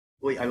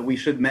We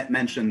should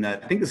mention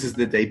that I think this is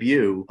the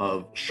debut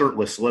of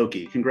shirtless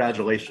Loki.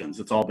 Congratulations.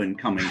 It's all been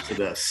coming to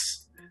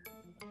this.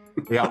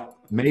 Yeah,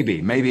 maybe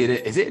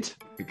it is. It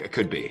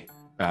could be.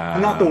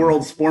 I'm not the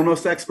world's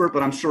foremost expert,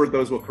 but I'm sure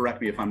those will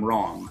correct me if I'm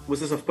wrong.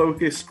 Was this a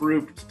focus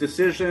group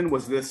decision?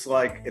 Was this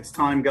like, it's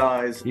time,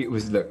 guys? It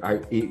was, look,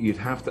 you'd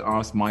have to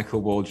ask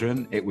Michael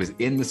Waldron. It was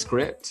in the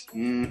script.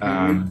 Mm-hmm.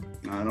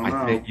 I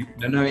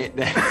don't know.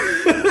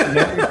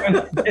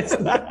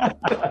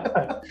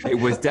 It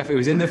was definitely,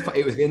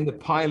 it was in the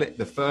pilot,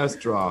 the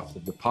first draft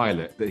of the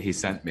pilot that he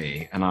sent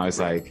me. And I was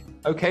like,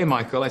 okay,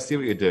 Michael, I see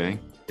what you're doing.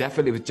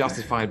 Definitely was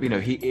justified. You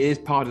know, he is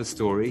part of the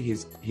story.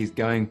 He's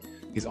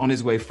on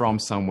his way from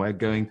somewhere,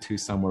 going to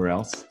somewhere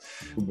else.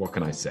 What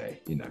can I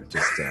say? You know,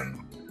 just there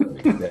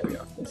we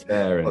are. It's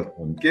there.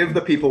 And give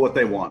the people what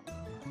they want.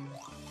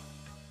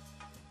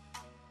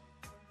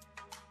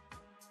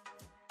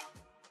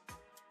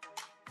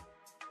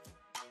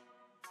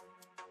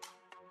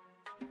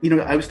 You know,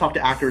 I always talk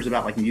to actors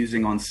about like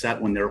musing on set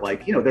when they're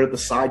like, you know, they're the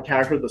side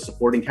character, the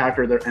supporting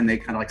character, and they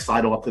kind of like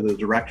sidle up to the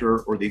director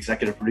or the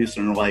executive producer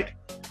and they're like,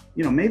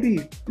 you know,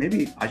 maybe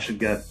I should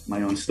get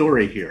my own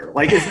story here.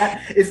 Like, did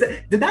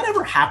that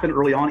ever happen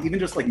early on? Even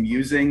just like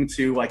musing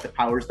to like the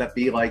powers that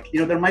be, like, you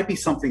know, there might be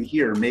something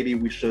here. Maybe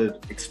we should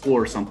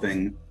explore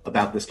something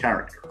about this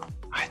character.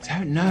 I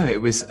don't know.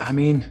 It was, I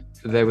mean,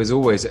 there was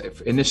always,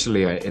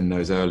 initially in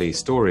those early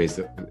stories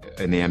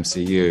in the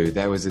MCU,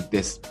 there was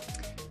this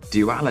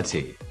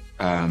duality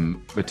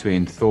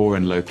between Thor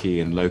and Loki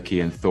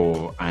and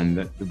Thor, and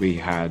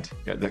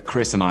that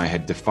Chris and I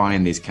had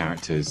defined these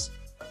characters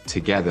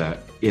together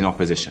in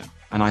opposition.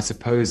 And I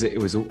suppose it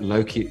was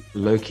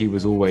Loki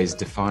was always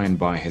defined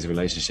by his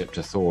relationship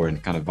to Thor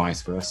and kind of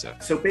vice versa.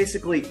 So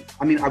basically,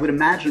 I mean, I would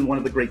imagine one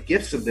of the great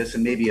gifts of this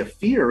and maybe a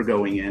fear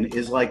going in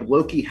is like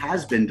Loki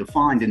has been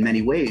defined in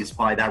many ways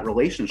by that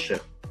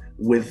relationship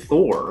with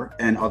Thor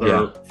and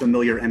other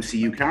familiar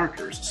MCU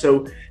characters.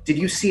 So did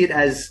you see it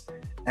as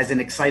an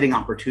exciting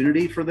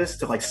opportunity for this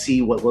to like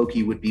see what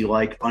Loki would be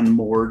like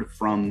unmoored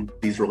from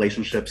these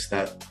relationships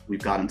that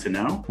we've gotten to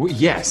know? Well,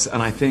 yes,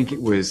 and I think it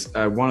was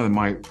I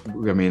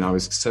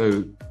was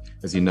so,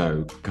 as you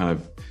know, kind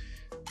of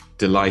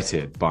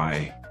delighted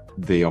by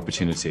the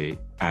opportunity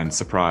and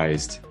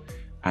surprised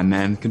and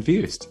then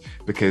confused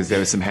because there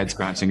was some head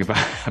scratching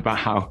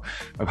about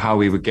how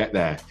we would get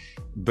there.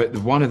 But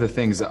one of the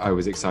things that I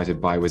was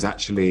excited by was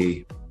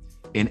actually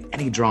in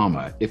any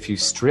drama, if you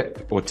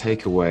strip or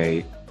take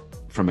away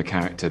from a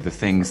character the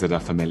things that are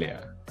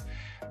familiar,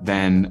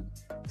 then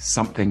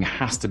something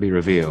has to be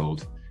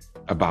revealed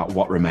about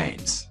what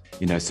remains.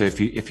 You know, so if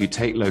you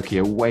take Loki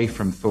away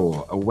from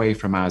Thor, away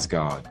from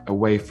Asgard,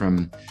 away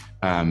from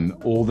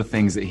all the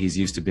things that he's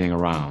used to being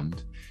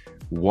around,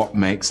 what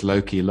makes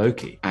Loki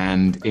Loki?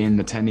 And in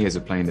the 10 years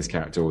of playing this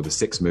character, or the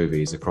 6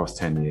 movies across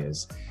 10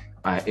 years,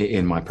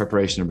 in my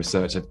preparation and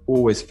research, I've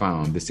always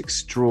found this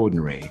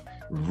extraordinary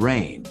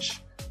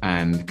range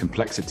and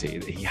complexity.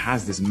 He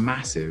has this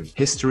massive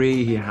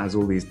history, he has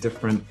all these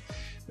different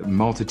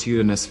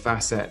multitudinous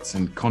facets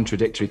and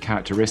contradictory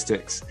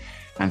characteristics,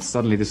 and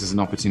suddenly this is an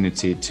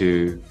opportunity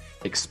to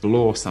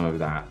explore some of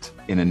that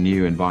in a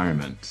new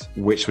environment,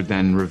 which would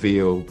then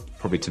reveal,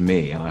 probably to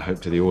me, and I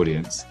hope to the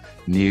audience,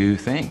 new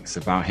things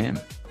about him.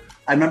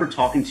 I remember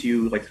talking to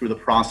you like through the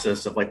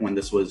process of like when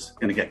this was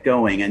going to get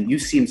going, and you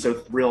seemed so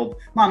thrilled,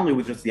 not only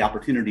with just the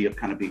opportunity of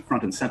kind of being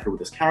front and center with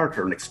this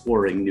character and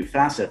exploring new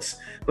facets,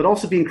 but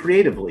also being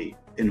creatively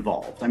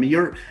involved. I mean,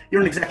 you're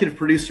an executive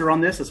producer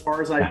on this, as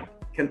far as I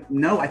can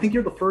know. I think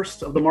you're the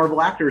first of the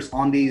Marvel actors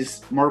on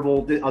these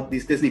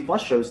these Disney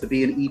Plus shows to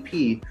be an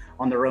EP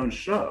on their own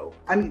show.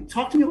 I mean,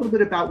 talk to me a little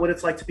bit about what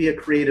it's like to be a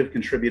creative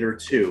contributor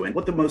too, and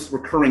what the most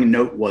recurring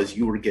note was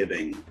you were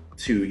giving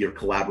to your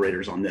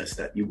collaborators on this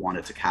that you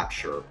wanted to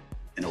capture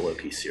in a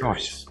Loki series.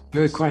 Gosh,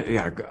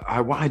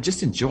 I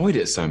just enjoyed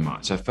it so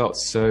much. I felt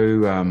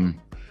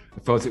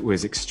it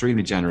was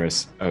extremely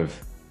generous of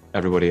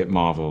everybody at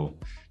Marvel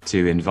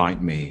to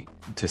invite me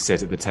to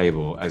sit at the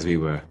table as we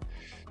were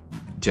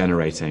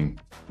generating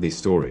these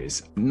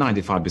stories.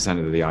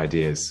 95% of the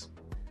ideas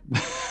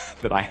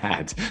that I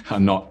had are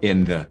not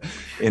in the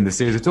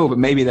series at all, but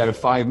maybe there's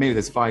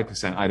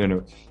 5%. I don't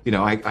know. You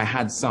know, I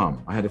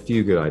had a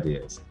few good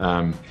ideas.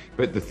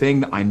 But the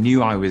thing that I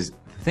knew I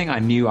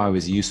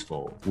was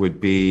useful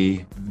would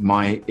be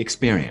my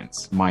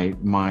experience,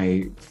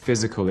 my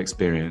physical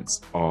experience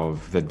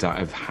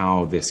of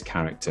how this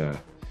character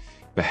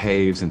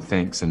behaves and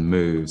thinks and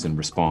moves and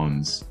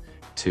responds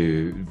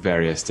to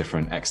various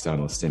different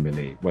external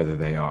stimuli, whether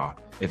they are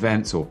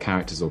events or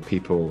characters or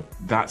people.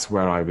 That's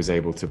where I was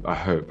able to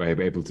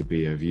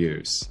be of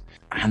use.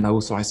 And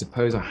also, I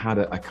suppose I had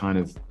a kind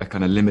of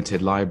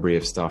limited library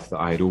of stuff that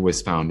I had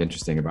always found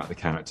interesting about the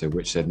character,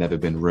 which had never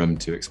been room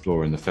to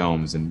explore in the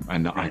films. And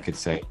I could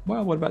say,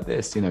 well, what about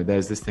this? You know,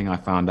 there's this thing I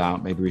found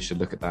out, maybe we should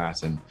look at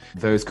that. And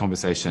those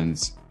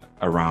conversations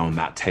around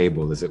that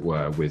table, as it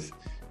were, with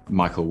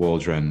Michael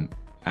Waldron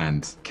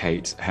and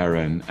Kate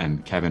Herron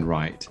and Kevin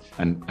Wright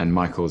and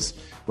Michael's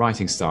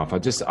writing staff.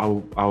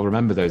 I'll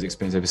remember those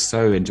experiences. They were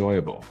so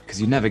enjoyable because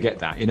you never get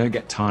that. You don't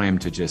get time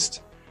to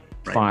just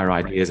fire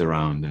ideas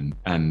around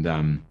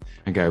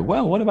and go,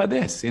 well, what about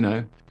this?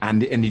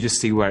 And you just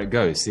see where it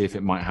goes, see if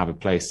it might have a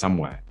place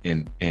somewhere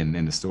in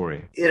the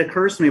story. It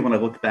occurs to me when I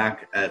look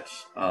back at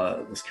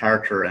this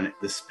character, and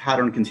this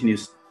pattern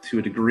continues to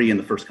a degree in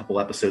the first couple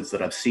episodes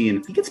that I've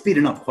seen. He gets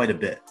beaten up quite a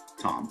bit,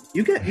 Tom.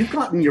 You've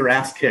gotten your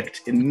ass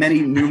kicked in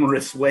many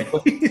numerous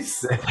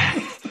ways.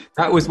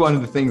 That was one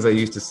of the things I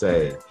used to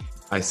say.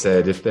 I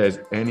said, if there's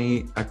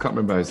any, I can't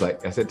remember,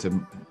 I said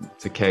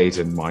to Kate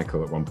and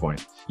Michael at one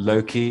point,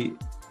 Loki,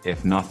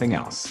 if nothing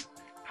else,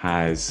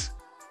 has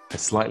a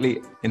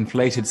slightly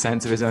inflated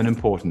sense of his own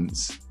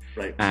importance.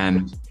 Right.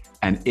 And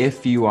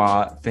if you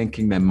are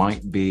thinking there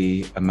might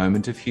be a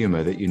moment of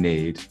humor that you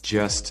need,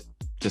 just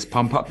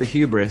pump up the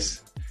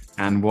hubris,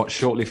 and what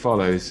shortly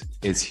follows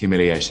is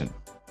humiliation.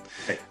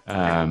 Right.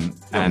 And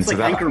he's so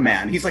like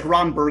Anchorman. He's like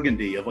Ron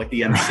Burgundy of like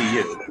the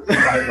MCU.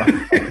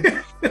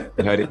 Right.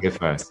 You heard it here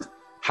first.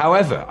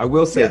 However, I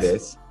will say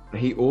this.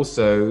 He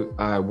also,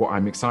 what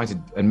I'm excited,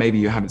 and maybe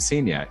you haven't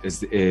seen yet,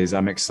 is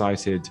I'm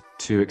excited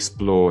to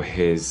explore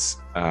his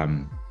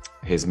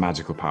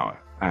magical power.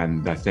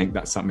 And I think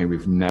that's something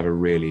we've never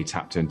really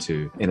tapped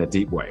into in a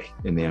deep way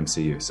in the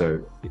MCU.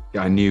 So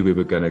I knew we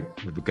were gonna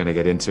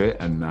get into it.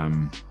 And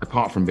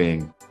apart from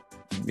being,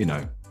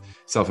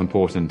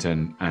 self-important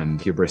and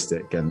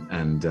hubristic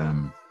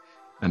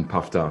and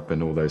puffed up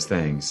and all those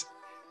things,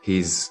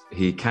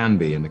 he can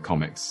be in the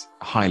comics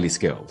highly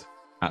skilled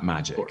at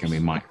magic, and we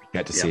might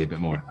get to see a bit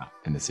more of that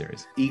in the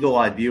series.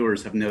 Eagle-eyed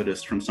viewers have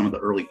noticed from some of the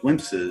early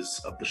glimpses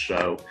of the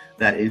show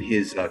that in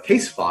his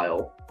case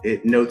file,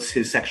 it notes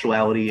his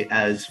sexuality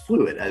as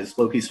fluid, as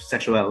Loki's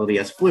sexuality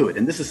as fluid.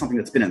 And this is something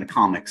that's been in the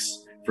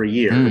comics for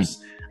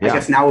years. I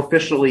guess now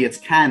officially it's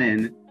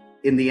canon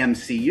in the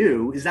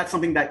MCU. Is that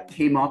something that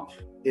came up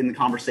in the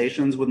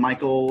conversations with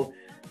Michael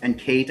and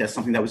Kate as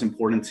something that was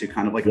important to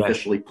kind of like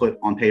officially put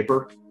on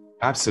paper?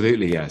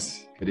 Absolutely,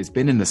 yes. It has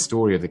been in the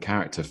story of the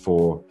character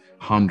for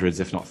hundreds,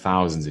 if not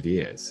thousands of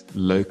years.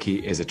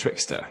 Loki is a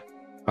trickster.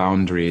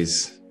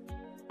 Boundaries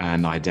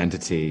and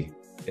identity,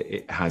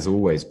 it has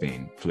always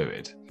been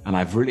fluid. And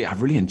I've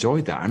really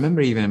enjoyed that. I remember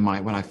even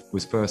when I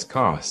was first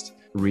cast,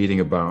 reading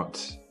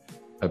about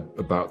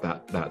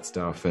that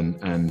stuff,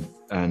 and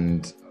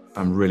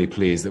I'm really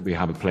pleased that we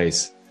have a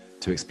place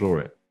to explore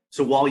it.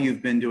 So while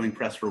you've been doing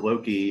press for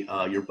Loki,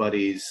 your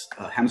buddies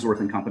Hemsworth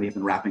and company have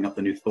been wrapping up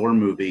the new Thor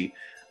movie.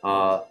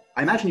 I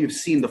imagine you've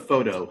seen the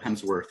photo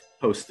Hemsworth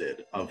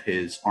posted of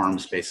his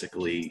arms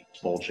basically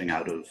bulging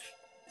out of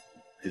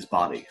his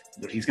body.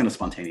 He's going to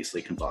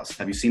spontaneously combust.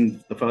 Have you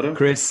seen the photo?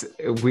 Chris,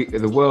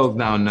 the world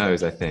now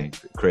knows, I think,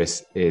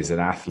 Chris is an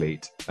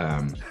athlete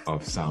of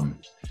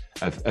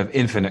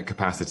infinite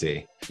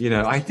capacity.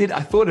 I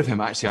thought of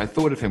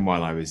him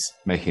while I was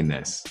making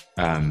this,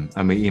 and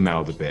we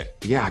emailed a bit.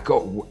 Yeah,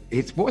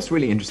 what's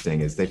really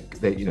interesting is they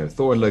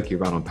Thor and Loki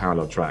ran on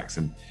parallel tracks,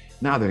 and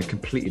now they're in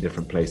completely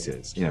different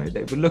places.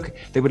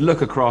 They would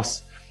look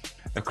across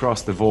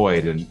the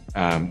void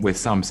and with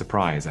some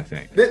surprise, I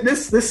think.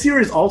 This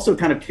series also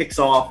kind of kicks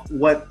off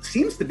what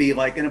seems to be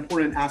like an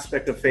important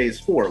aspect of Phase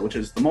 4, which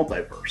is the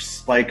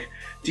multiverse. Like,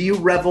 do you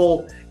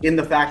revel in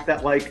the fact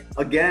that, like,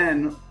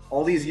 again,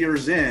 all these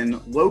years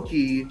in,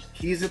 Loki,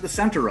 he's at the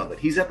center of it.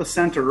 He's at the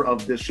center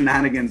of the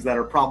shenanigans that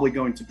are probably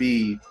going to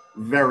be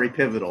very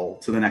pivotal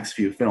to the next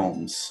few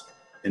films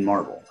in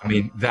Marvel. I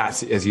mean,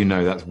 that's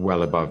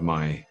well above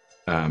my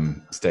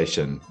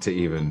station to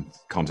even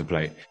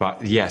contemplate.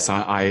 But yes,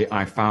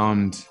 I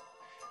found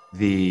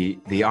the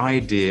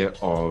idea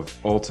of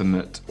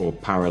alternate or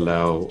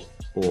parallel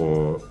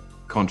or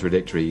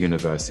contradictory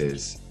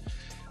universes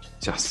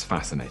just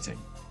fascinating.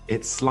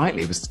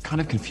 It was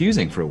kind of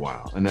confusing for a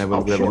while, and there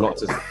were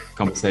lots of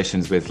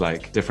conversations with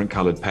like different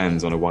colored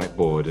pens on a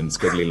whiteboard and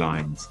squiggly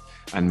lines,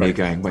 and me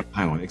going, wait,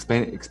 hang on,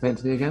 explain it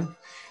to me again.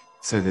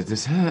 So they're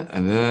just,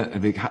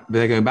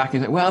 they're going back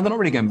in. Well, they're not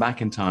really going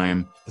back in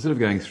time. They're sort of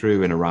going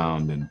through and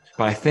around.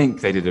 But I think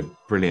they did a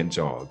brilliant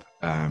job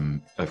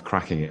of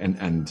cracking it.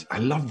 And I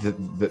love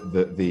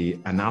the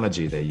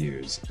analogy they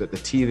use, that the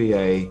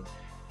TVA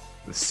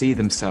see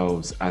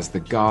themselves as the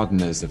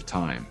gardeners of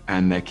time,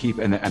 and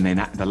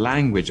the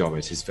language of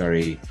it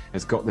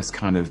has got this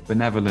kind of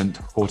benevolent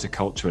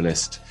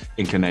horticulturalist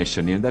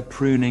inclination. They're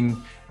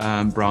pruning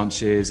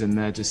branches, and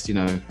they're just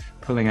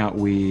pulling out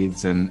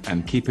weeds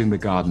and keeping the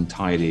garden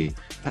tidy.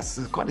 That's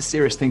quite a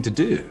serious thing to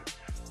do.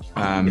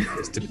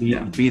 Is to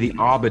be the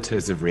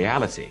arbiters of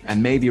reality,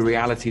 and maybe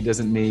reality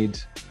doesn't need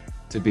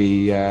to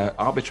be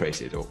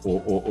arbitrated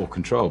or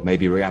controlled.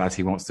 Maybe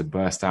reality wants to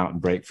burst out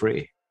and break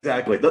free.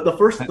 Exactly. The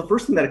first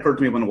thing that occurred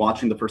to me when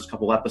watching the first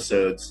couple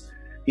episodes,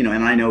 and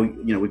I know,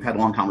 we've had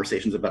long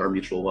conversations about our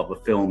mutual love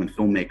of film and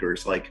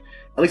filmmakers. Like,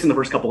 at least in the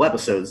first couple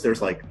episodes,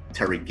 there's like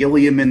Terry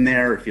Gilliam in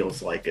there. It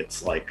feels like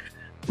it's like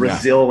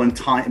Brazil and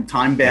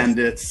time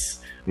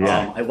bandits.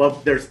 Yeah. I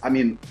love,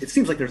 it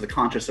seems like there's a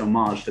conscious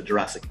homage to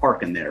Jurassic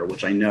Park in there,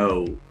 which I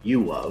know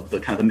you love, the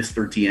kind of the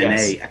Mr.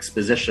 DNA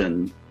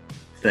exposition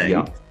thing.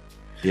 Yeah.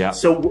 Yeah.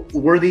 So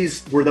were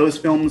those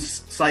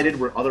films cited?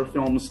 Were other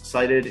films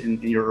cited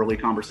in your early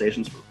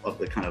conversations of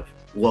the kind of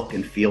look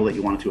and feel that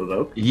you wanted to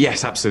evoke?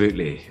 Yes,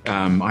 absolutely.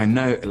 I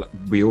know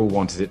we all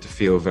wanted it to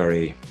feel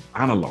very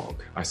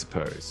analog, I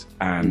suppose.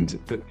 And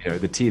the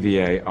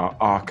TVA are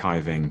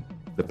archiving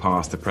the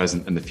past, the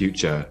present, and the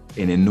future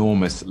in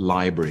enormous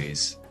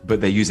libraries,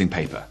 but they're using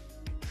paper.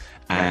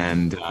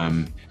 And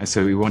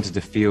so we wanted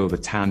to feel the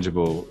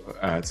tangible,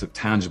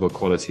 tangible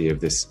quality of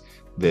this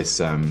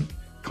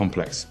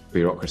complex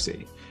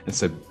bureaucracy. And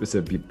so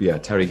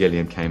Terry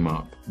Gilliam came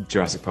up,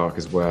 Jurassic Park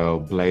as well,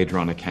 Blade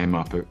Runner came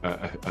up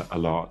a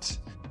lot.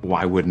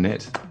 Why wouldn't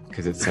it?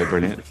 Because it's so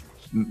brilliant.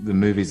 The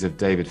movies of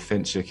David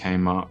Fincher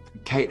came up.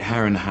 Kate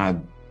Herron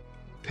had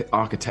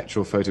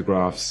architectural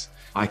photographs.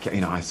 I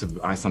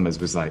sometimes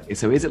was like,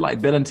 so is it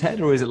like Bill and Ted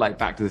or is it like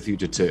Back to the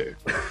Future 2? You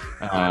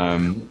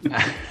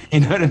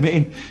know what I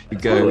mean? You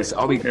go,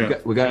 so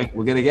we're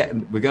going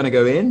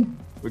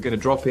to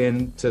drop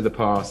into the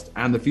past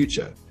and the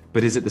future.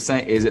 But is it the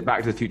same? Is it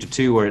Back to the Future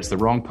 2 where it's the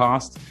wrong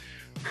past?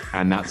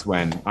 And that's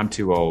when I'm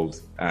too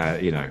old.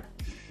 I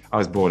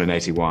was born in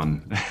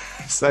 81.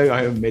 So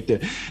I admit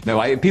it.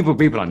 No,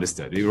 people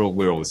understood.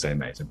 We're all the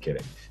same age. I'm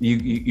kidding.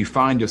 You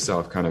find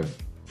yourself kind of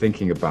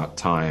thinking about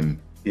time.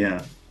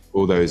 Yeah.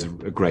 All those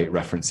great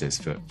references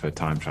for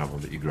time travel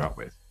that you grew up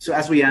with. So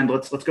as we end,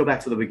 let's go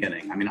back to the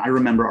beginning. I mean, I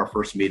remember our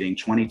first meeting,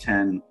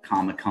 2010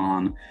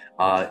 Comic-Con.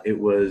 It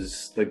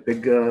was the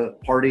big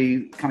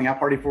coming out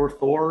party for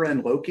Thor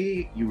and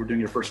Loki. You were doing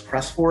your first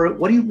press for it.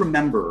 What do you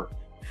remember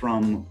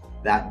from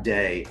that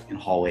day in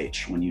Hall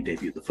H when you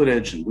debuted the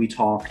footage and we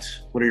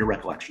talked? What are your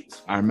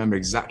recollections? I remember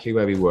exactly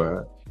where we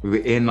were. We were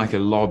in like a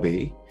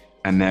lobby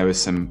and there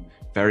was some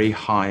very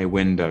high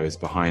windows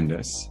behind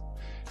us.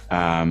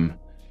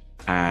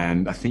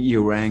 And I think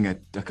you were wearing a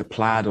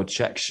plaid or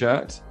check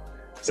shirt.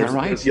 Is that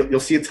right? You'll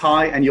see a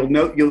tie, and you'll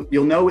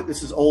know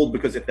this is old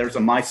because if there's a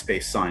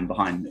MySpace sign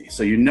behind me,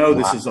 so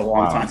this is a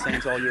long time. I'm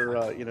saying to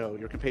all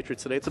your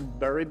compatriots today, it's a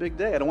very big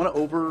day. I don't want to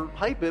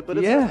overhype it, but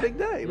it's a big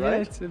day,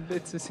 right? Yeah,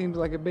 it seems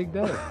like a big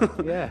day.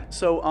 Yeah.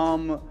 So,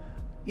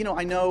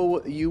 I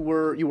know you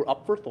were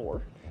up for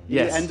Thor.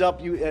 Yes. You end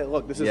up,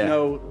 look, this is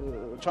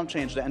no chump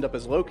change to end up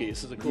as Loki.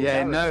 This is a cool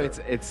character. No,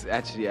 it's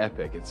actually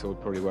epic. It's all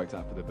probably worked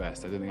out for the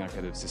best. I don't think I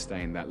could have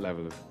sustained that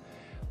level of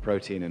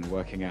protein and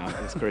working out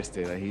as Chris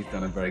did. He's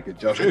done a very good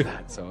job of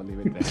that, so I'll leave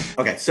it there.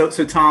 Okay, so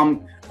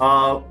Tom,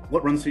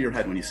 what runs through your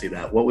head when you see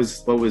that? What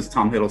was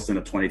Tom Hiddleston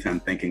of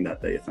 2010 thinking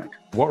that day, you think?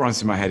 What runs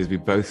through my head is we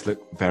both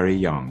look very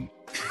young.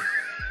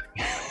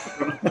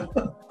 We're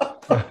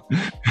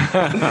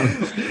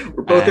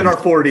both in our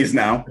 40s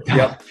now.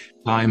 Yep.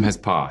 Time has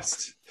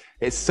passed.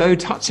 It's so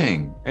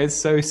touching.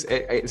 It's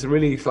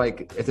really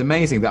like, it's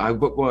amazing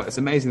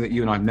that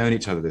you and I have known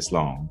each other this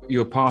long.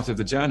 You're part of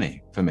the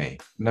journey for me,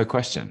 no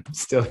question.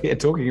 Still here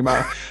talking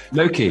about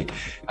Loki.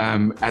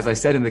 As I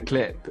said in the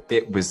clip,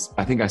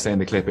 I think I say in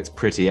the clip, it's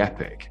pretty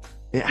epic.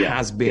 It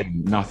has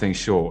been nothing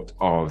short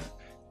of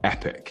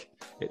epic.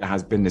 It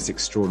has been this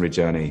extraordinary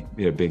journey,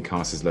 being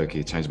cast as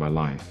Loki changed my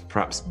life.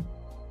 Perhaps,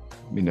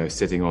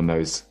 sitting on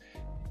those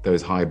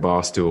high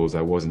bar stools,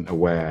 I wasn't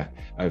aware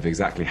of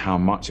exactly how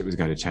much it was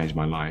going to change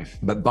my life.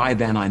 But by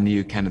then I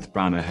knew Kenneth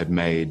Branagh had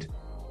made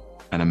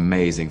an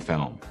amazing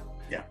film.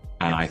 Yeah.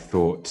 And I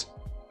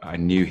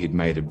knew he'd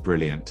made a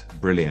brilliant,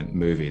 brilliant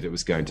movie that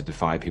was going to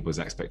defy people's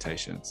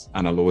expectations.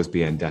 And I'll always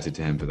be indebted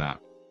to him for that.